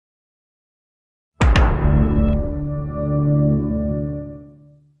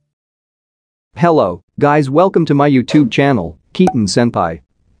Hello, guys, welcome to my YouTube channel, Ketan Senpai.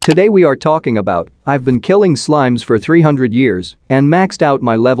 Today we are talking about, I've been killing slimes for 300 years and maxed out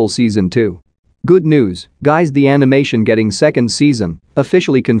my level season 2. Good news, guys, the animation getting second season,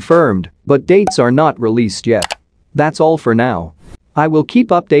 officially confirmed, but dates are not released yet. That's all for now. I will keep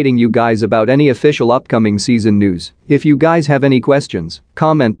updating you guys about any official upcoming season news. If you guys have any questions,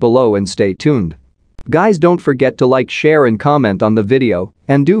 comment below and stay tuned. Guys, don't forget to like, share and comment on the video,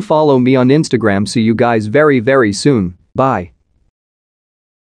 and do follow me on Instagram. See you guys very soon. Bye.